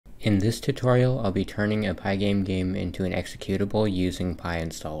In this tutorial, I'll be turning a Pygame game into an executable using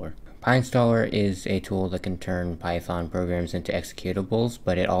PyInstaller. PyInstaller is a tool that can turn Python programs into executables,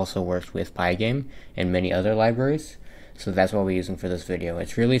 but it also works with Pygame and many other libraries. So that's what we're using for this video.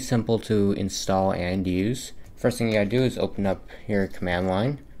 It's really simple to install and use. First thing you gotta do is open up your command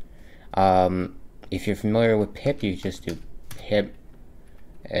line. If you're familiar with pip, you just do pip,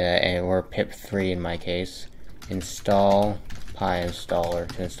 or pip3 in my case, install PyInstaller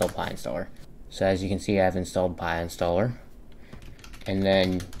to install PyInstaller. So as you can see, I've installed PyInstaller, and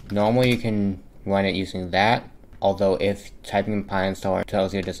then normally you can run it using that. Although if typing in PyInstaller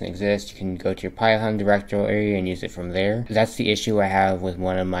tells you it doesn't exist, you can go to your Python directory and use it from there. That's the issue I have with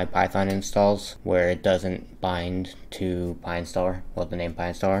one of my Python installs, where it doesn't bind to PyInstaller, well, the name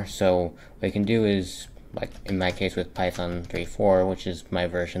PyInstaller. So what you can do is, like in my case with Python 3.4, which is my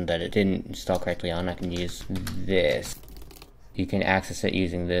version that it didn't install correctly on, I can use this. You can access it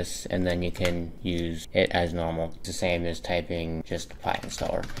using this, and then you can use it as normal. It's the same as typing just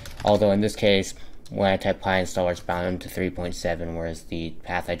PyInstaller. Although in this case, when I type PyInstaller, it's bound to 3.7, whereas the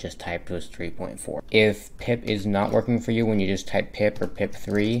path I just typed was 3.4. If pip is not working for you when you just type pip or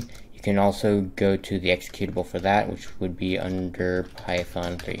pip3, you can also go to the executable for that, which would be under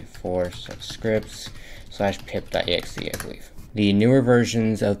Python 3.4 scripts / pip.exe, I believe. The newer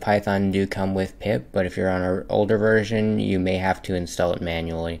versions of Python do come with pip, but if you're on an older version, you may have to install it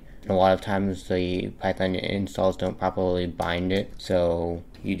manually. A lot of times the Python installs don't properly bind it, so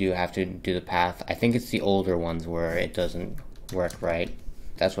you do have to do the path. I think it's the older ones where it doesn't work right.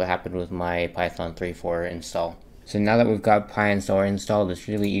 That's what happened with my Python 3.4 install. So now that we've got PyInstaller installed, it's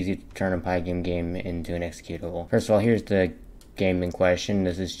really easy to turn a Pygame game into an executable. First of all, here's the game in question.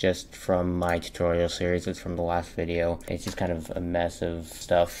 This is just from my tutorial series. It's from the last video. It's just kind of a mess of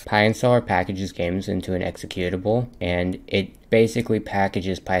stuff. PyInstaller packages games into an executable, and it basically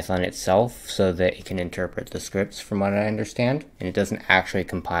packages Python itself so that it can interpret the scripts, from what I understand, and it doesn't actually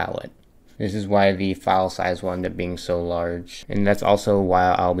compile it. This is why the file size will end up being so large, and that's also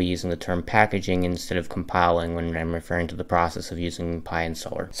why I'll be using the term packaging instead of compiling when I'm referring to the process of using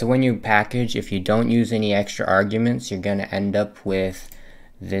PyInstaller. So when you package, if you don't use any extra arguments, you're going to end up with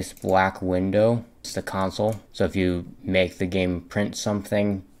this black window. It's the console. So if you make the game print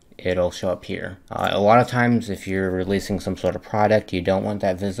something, it'll show up here. A lot of times if you're releasing some sort of product, you don't want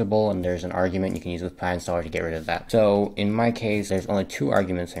that visible, and there's an argument you can use with PyInstaller to get rid of that. So in my case, there's only 2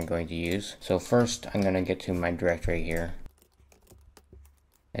 arguments I'm going to use. So first I'm going to get to my directory here,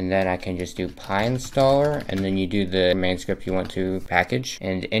 and then I can just do PyInstaller, and then you do the main script you want to package,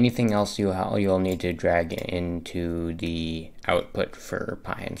 and anything else you'll need to drag into the output for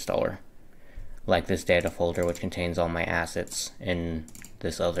PyInstaller, like this data folder, which contains all my assets, and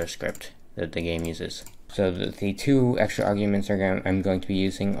this other script that the game uses. So the 2 extra arguments I'm going to be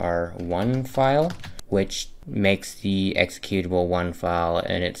using are one file, which makes the executable one file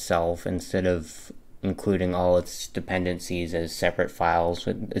in itself instead of including all its dependencies as separate files.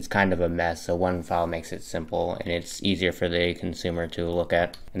 It's kind of a mess, so one file makes it simple and it's easier for the consumer to look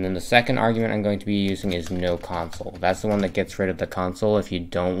at. And then the second argument I'm going to be using is no console. That's the one that gets rid of the console if you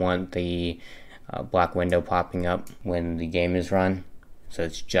don't want the black window popping up when the game is run. So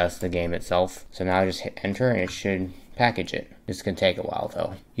it's just the game itself. So now I just hit enter and it should package it. This can take a while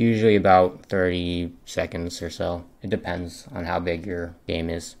though. Usually about 30 seconds or so. It depends on how big your game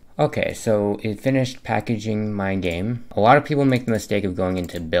is. Okay, so it finished packaging my game. A lot of people make the mistake of going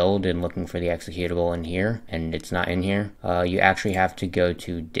into build and looking for the executable in here, and it's not in here. You actually have to go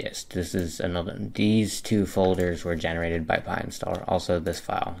to dist. This is another. These 2 folders were generated by PyInstaller. Also this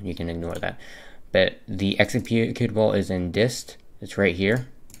file, you can ignore that. But the executable is in dist. It's right here,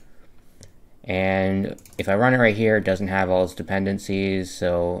 and if I run it right here, it doesn't have all its dependencies,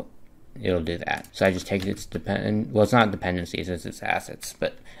 so it'll do that. So I just take its well, it's not dependencies, it's its assets,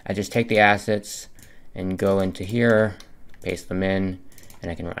 but I just take the assets and go into here, paste them in, and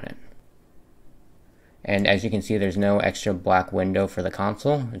I can run it. And as you can see, there's no extra black window for the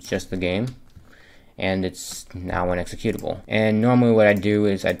console, it's just the game, and it's now an executable. And normally what I do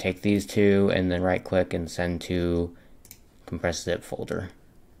is I take these 2 and then right click and send to compressed zip folder,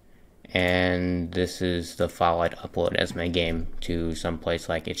 and this is the file I'd upload as my game to some place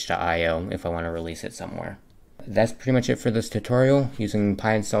like itch.io if I want to release it somewhere. That's pretty much it for this tutorial. Using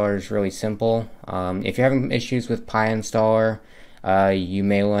PyInstaller is really simple. If you're having issues with PyInstaller, you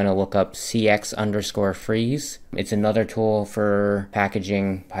may want to look up cx_freeze. It's another tool for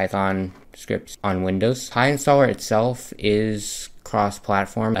packaging Python scripts on Windows. PyInstaller itself is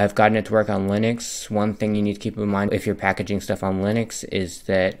cross-platform. I've gotten it to work on Linux. One thing you need to keep in mind if you're packaging stuff on Linux is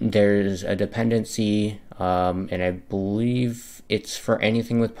that there's a dependency and I believe it's for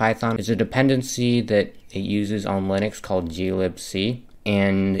anything with Python. It's a dependency that it uses on Linux called glibc,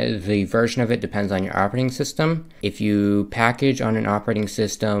 and the version of it depends on your operating system. If you package on an operating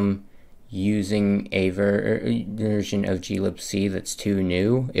system using a version of glibc that's too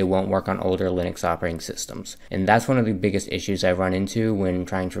new, it won't work on older Linux operating systems. And that's one of the biggest issues I've run into when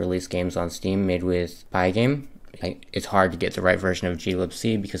trying to release games on Steam made with Pygame. It's hard to get the right version of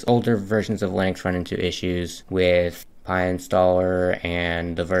glibc because older versions of Linux run into issues with PyInstaller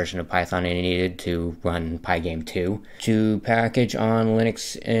and the version of Python it needed to run Pygame 2. To package on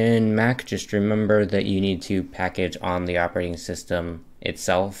Linux and Mac, just remember that you need to package on the operating system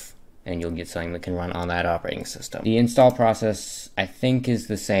itself, and you'll get something that can run on that operating system. The install process, I think, is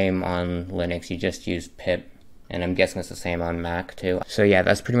the same on Linux. You just use pip, and I'm guessing it's the same on Mac too. So yeah,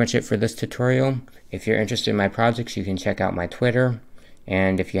 that's pretty much it for this tutorial. If you're interested in my projects, you can check out my Twitter.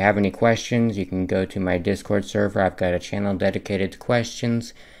 And if you have any questions, you can go to my Discord server. I've got a channel dedicated to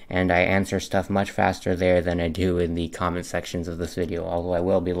questions, and I answer stuff much faster there than I do in the comment sections of this video, although I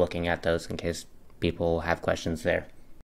will be looking at those in case people have questions there.